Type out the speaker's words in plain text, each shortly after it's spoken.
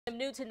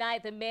new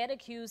tonight, the man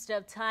accused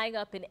of tying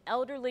up an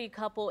elderly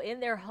couple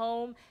in their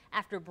home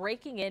after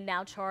breaking in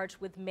now charged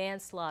with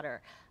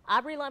manslaughter.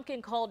 Aubrey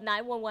Lumpkin called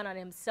 911 on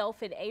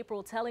himself in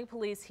April, telling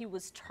police he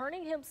was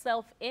turning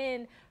himself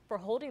in for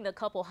holding the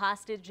couple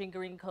hostage in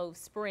Green Cove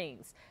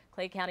Springs.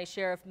 Clay County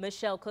Sheriff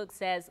Michelle Cook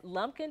says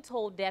Lumpkin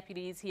told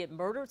deputies he had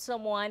murdered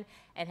someone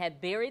and had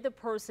buried the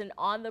person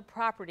on the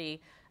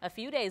property. A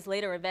few days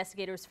later,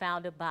 investigators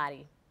found a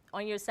body.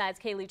 On your side's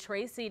Kaylee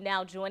Tracy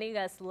now joining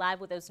us live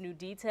with those new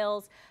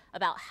details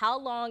about how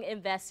long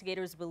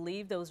investigators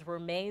believe those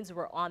remains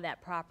were on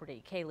that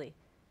property. Kaylee.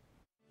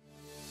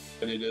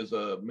 And it is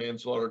a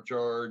manslaughter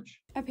charge.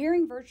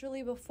 Appearing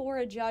virtually before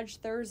a judge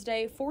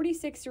Thursday,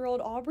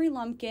 46-year-old Aubrey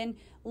Lumpkin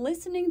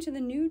listening to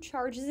the new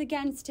charges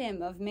against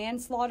him of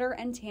manslaughter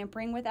and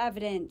tampering with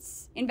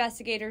evidence.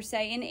 Investigators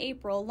say in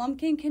April,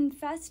 Lumpkin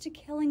confessed to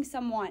killing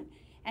someone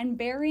and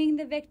burying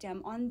the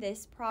victim on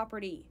this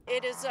property.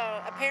 It is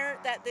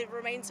apparent that the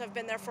remains have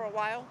been there for a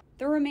while.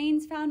 The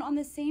remains found on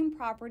the same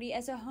property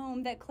as a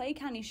home that Clay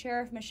County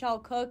Sheriff Michelle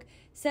Cook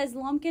says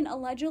Lumpkin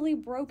allegedly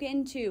broke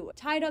into,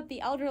 tied up the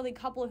elderly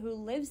couple who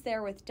lives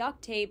there with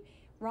duct tape,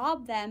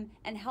 robbed them,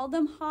 and held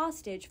them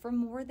hostage for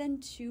more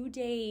than 2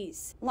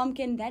 days.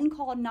 Lumpkin then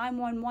called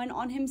 911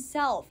 on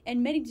himself,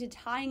 admitting to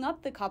tying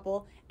up the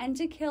couple and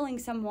to killing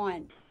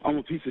someone. I'm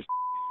a piece of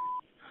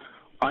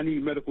I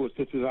need medical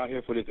assistance out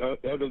here for this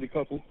elderly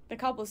couple. The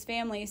couple's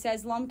family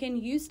says Lumpkin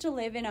used to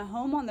live in a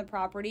home on the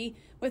property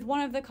with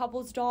one of the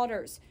couple's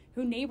daughters,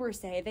 who neighbors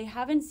say they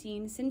haven't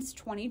seen since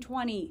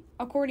 2020.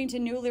 According to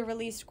newly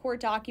released court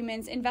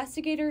documents,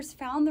 investigators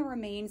found the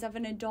remains of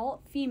an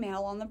adult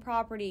female on the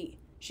property.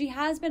 She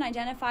has been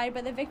identified,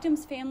 but the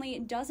victim's family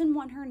doesn't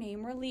want her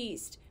name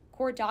released.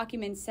 Court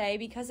documents say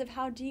because of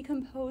how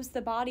decomposed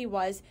the body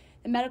was,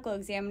 the medical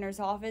examiner's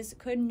office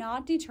could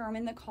not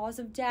determine the cause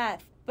of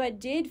death,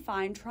 but did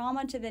find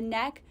trauma to the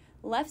neck,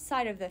 left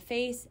side of the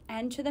face,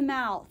 and to the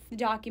mouth. The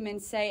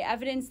documents say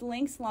evidence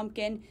links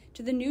Lumpkin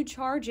to the new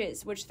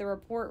charges, which the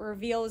report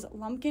reveals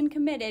Lumpkin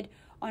committed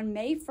on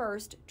May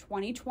 1st,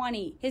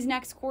 2020. His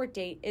next court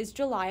date is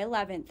July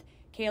 11th.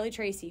 Kaylee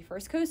Tracy,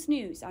 First Coast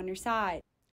News, on your side.